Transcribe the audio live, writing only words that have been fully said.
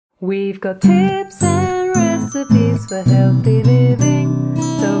We've got tips and recipes for healthy living.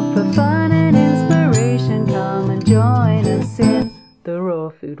 So for fun and inspiration, come and join us in the raw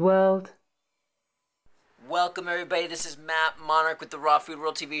food world. Welcome everybody, this is Matt, Monarch with the Raw Food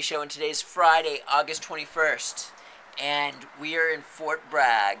World TV show, and today's Friday, August 21st, and we are in Fort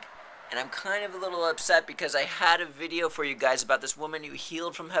Bragg, and I'm kind of a little upset because I had a video for you guys about this woman who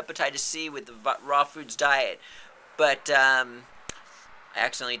healed from hepatitis C with the raw foods diet, but I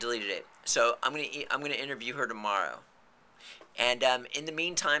accidentally deleted it. So I'm gonna interview her tomorrow. And in the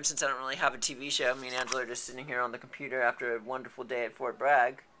meantime, since I don't really have a TV show, me and Angela are just sitting here on the computer after a wonderful day at Fort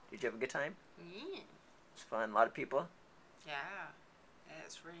Bragg. Did you have a good time? Yeah. It's fun. A lot of people. Yeah. Yeah,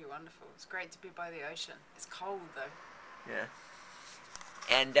 it's really wonderful. It's great to be by the ocean. It's cold though. Yeah.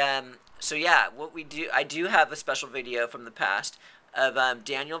 And so yeah, what we do, I do have a special video from the past of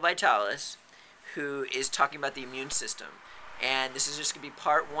Daniel Vitalis, who is talking about the immune system. And this is just going to be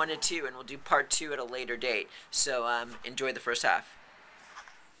part 1 and 2, and we'll do part 2 at a later date. So enjoy the first half.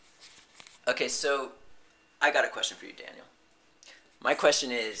 Okay, so I got a question for you, Daniel. My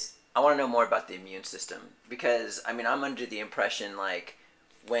question is, I want to know more about the immune system. Because, I mean, I'm under the impression, like,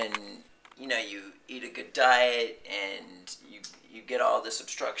 when, you know, you eat a good diet and you get all this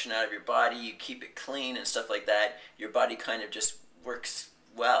obstruction out of your body, you keep it clean and stuff like that, your body kind of just works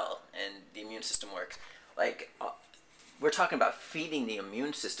well, and the immune system works. Like, we're talking about feeding the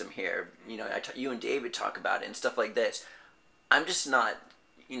immune system here. You know, you and David talk about it and stuff like this. I'm just not,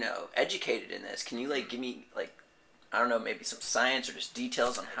 you know, educated in this. Can you, like, give me, like, I don't know, maybe some science or just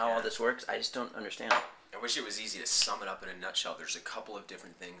details on how all this works? I just don't understand. I wish it was easy to sum it up in a nutshell. There's a couple of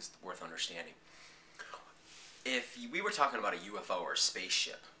different things worth understanding. If we were talking about a UFO or a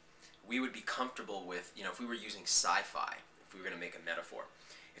spaceship, we would be comfortable with, you know, if we were using sci-fi, if we were going to make a metaphor.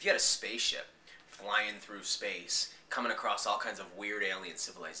 If you had a spaceship flying through space, coming across all kinds of weird alien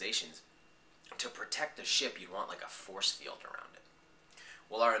civilizations, to protect the ship, you'd want like a force field around it.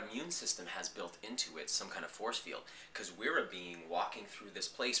 Well, our immune system has built into it some kind of force field, because we're a being walking through this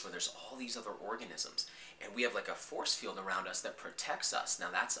place where there's all these other organisms, and we have like a force field around us that protects us. Now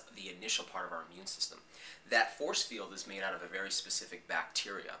that's the initial part of our immune system. That force field is made out of a very specific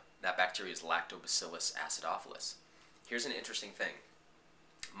bacteria. That bacteria is Lactobacillus acidophilus. Here's an interesting thing.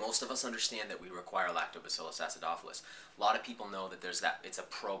 Most of us understand that we require Lactobacillus acidophilus. A lot of people know that it's a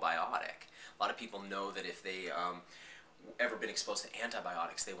probiotic. A lot of people know that if they ever been exposed to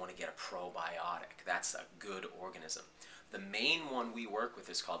antibiotics, they want to get a probiotic. That's a good organism. The main one we work with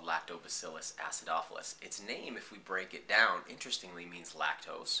is called Lactobacillus acidophilus. Its name, if we break it down, interestingly means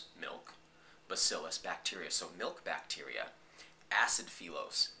lactose, milk, bacillus, bacteria. So milk bacteria, acid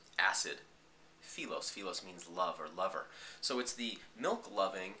philos, acid, philos. Philos means love or lover. So it's the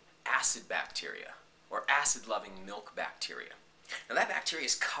milk-loving acid bacteria, or acid-loving milk bacteria. Now that bacteria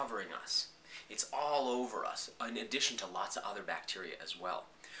is covering us. It's all over us, in addition to lots of other bacteria as well.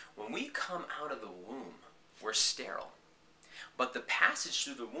 When we come out of the womb, we're sterile. But the passage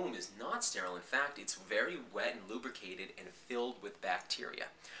through the womb is not sterile. In fact, it's very wet and lubricated and filled with bacteria.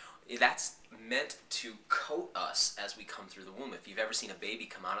 That's meant to coat us as we come through the womb. If you've ever seen a baby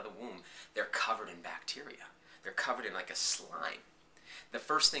come out of the womb, they're covered in bacteria. They're covered in like a slime. The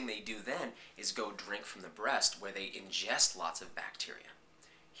first thing they do then is go drink from the breast, where they ingest lots of bacteria.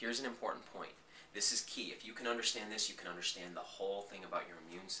 Here's an important point. This is key. If you can understand this, you can understand the whole thing about your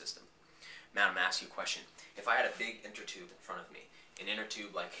immune system. Matt, I'm going to ask you a question. If I had a big inner tube in front of me, an inner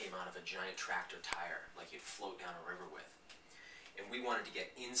tube like came out of a giant tractor tire, like you'd float down a river with, and we wanted to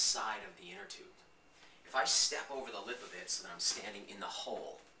get inside of the inner tube. If I step over the lip of it so that I'm standing in the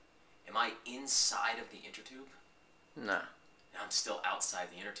hole, am I inside of the inner tube? No. Now I'm still outside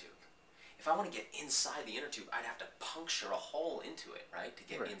the inner tube. If I want to get inside the inner tube, I'd have to puncture a hole into it, right, to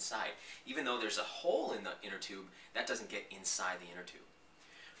get inside. Even though there's a hole in the inner tube, that doesn't get inside the inner tube.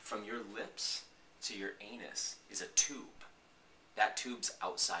 From your lips to your anus is a tube. That tube's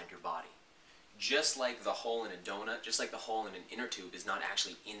outside your body. Just like the hole in a donut, just like the hole in an inner tube is not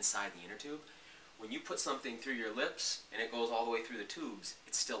actually inside the inner tube, when you put something through your lips and it goes all the way through the tubes,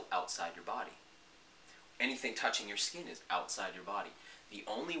 it's still outside your body. Anything touching your skin is outside your body. The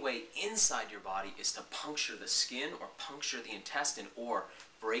only way inside your body is to puncture the skin or puncture the intestine or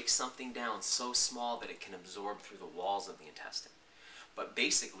break something down so small that it can absorb through the walls of the intestine. But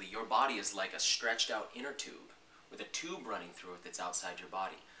basically, your body is like a stretched out inner tube with a tube running through it that's outside your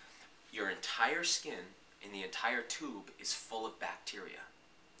body. Your entire skin and the entire tube is full of bacteria.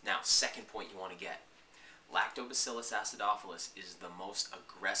 Now, second point you want to get. Lactobacillus acidophilus is the most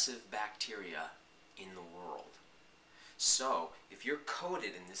aggressive bacteria in the world. So, if you're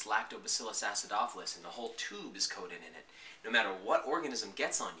coated in this Lactobacillus acidophilus and the whole tube is coated in it, no matter what organism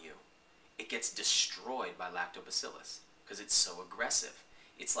gets on you, it gets destroyed by Lactobacillus because it's so aggressive.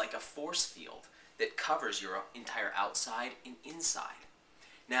 It's like a force field that covers your entire outside and inside.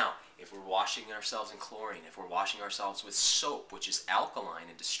 Now, if we're washing ourselves in chlorine, if we're washing ourselves with soap, which is alkaline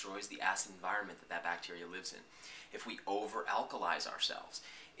and destroys the acid environment that that bacteria lives in, if we over-alkalize ourselves,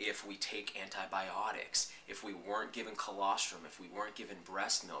 if we take antibiotics, if we weren't given colostrum, if we weren't given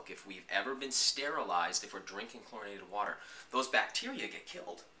breast milk, if we've ever been sterilized, if we're drinking chlorinated water, those bacteria get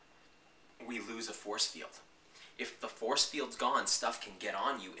killed. We lose a force field. If the force field's gone, stuff can get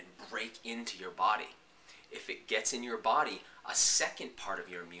on you and break into your body. If it gets in your body, a second part of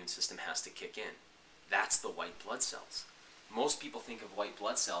your immune system has to kick in. That's the white blood cells. Most people think of white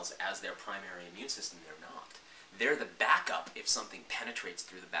blood cells as their primary immune system. They're not. They're the backup if something penetrates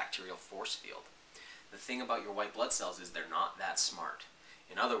through the bacterial force field. The thing about your white blood cells is they're not that smart.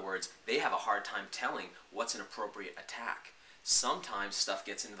 In other words, they have a hard time telling what's an appropriate attack. Sometimes stuff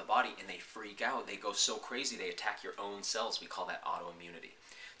gets into the body and they freak out. They go so crazy they attack your own cells. We call that autoimmunity.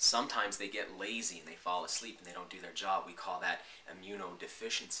 Sometimes they get lazy and they fall asleep and they don't do their job. We call that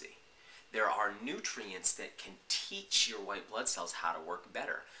immunodeficiency. There are nutrients that can teach your white blood cells how to work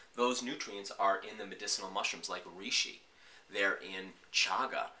better. Those nutrients are in the medicinal mushrooms like reishi. They're in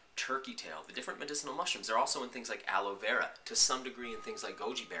chaga, turkey tail, the different medicinal mushrooms. They're also in things like aloe vera, to some degree in things like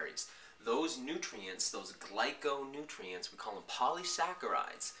goji berries. Those nutrients, those glyconutrients, we call them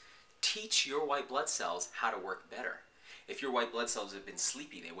polysaccharides, teach your white blood cells how to work better. If your white blood cells have been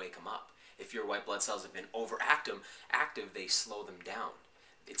sleepy, they wake them up. If your white blood cells have been overactive, they slow them down.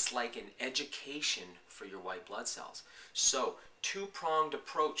 It's like an education for your white blood cells. So, two-pronged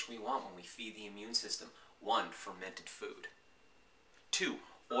approach we want when we feed the immune system. 1, fermented food. 2,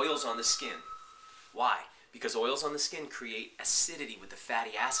 oils on the skin. Why? Because oils on the skin create acidity with the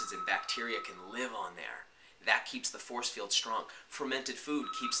fatty acids and bacteria can live on there. That keeps the force field strong. Fermented food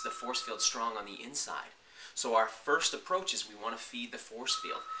keeps the force field strong on the inside. So our first approach is we want to feed the force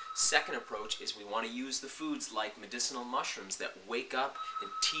field. Second approach is we want to use the foods like medicinal mushrooms that wake up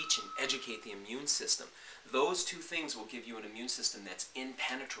and teach and educate the immune system. Those two things will give you an immune system that's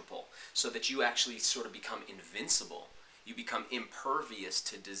impenetrable so that you actually sort of become invincible. You become impervious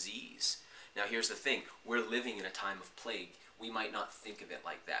to disease. Now here's the thing, we're living in a time of plague. We might not think of it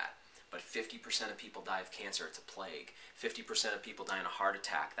like that, but 50% of people die of cancer, it's a plague. 50% of people die in a heart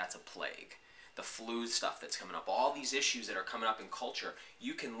attack, that's a plague. The flu stuff that's coming up, all these issues that are coming up in culture,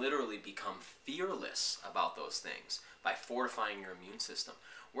 you can literally become fearless about those things by fortifying your immune system.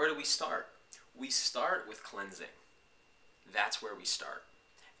 Where do we start? We start with cleansing. That's where we start.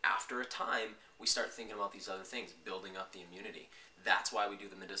 After a time, we start thinking about these other things, building up the immunity. That's why we do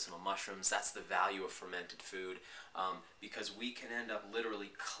the medicinal mushrooms. That's the value of fermented food, because we can end up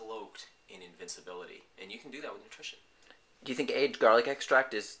literally cloaked in invincibility. And you can do that with nutrition. Do you think aged garlic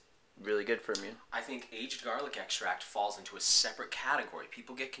extract is really good for immune? I think aged garlic extract falls into a separate category.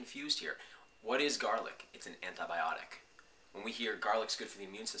 People get confused here. What is garlic? It's an antibiotic. When we hear garlic's good for the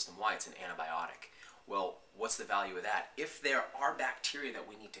immune system, why? It's an antibiotic. Well, what's the value of that? If there are bacteria that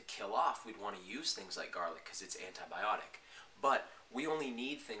we need to kill off, we'd want to use things like garlic because it's antibiotic. But we only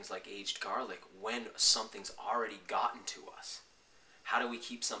need things like aged garlic when something's already gotten to us. How do we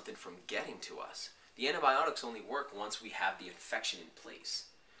keep something from getting to us? The antibiotics only work once we have the infection in place.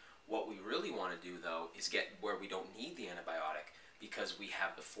 What we really want to do, though, is get where we don't need the antibiotic because we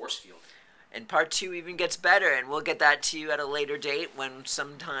have the force field. And part 2 even gets better, and we'll get that to you at a later date when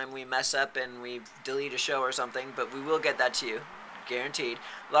sometime we mess up and we delete a show or something, but we will get that to you, guaranteed.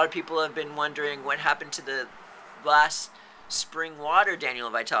 A lot of people have been wondering what happened to the last spring water Daniel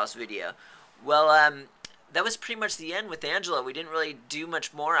Vitalis video. Well, that was pretty much the end with Angela. We didn't really do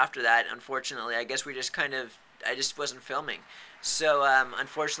much more after that, unfortunately. I guess we just I just wasn't filming. So,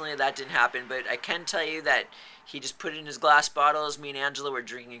 unfortunately, that didn't happen. But I can tell you that he just put it in his glass bottles. Me and Angela were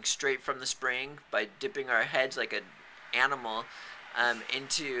drinking straight from the spring by dipping our heads like an animal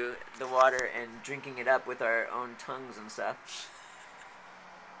into the water and drinking it up with our own tongues and stuff.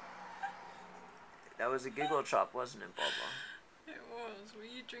 That was a giggle chop, wasn't it, Bobo? It was. Were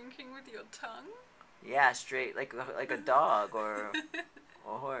you drinking with your tongue? Yeah, straight, like a dog or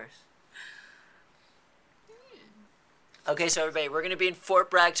a horse. Okay, so everybody, we're going to be in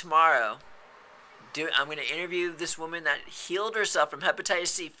Fort Bragg tomorrow. I'm going to interview this woman that healed herself from hepatitis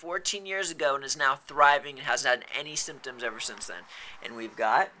C 14 years ago and is now thriving and hasn't had any symptoms ever since then. And we've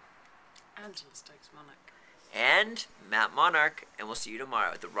got Angela Stokes Monarch. And Matt Monarch, and we'll see you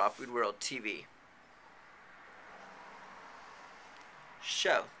tomorrow at the Raw Food World TV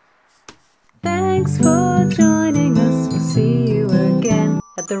show. Thanks for joining us. see you again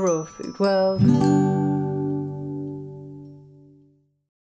at the Raw Food World.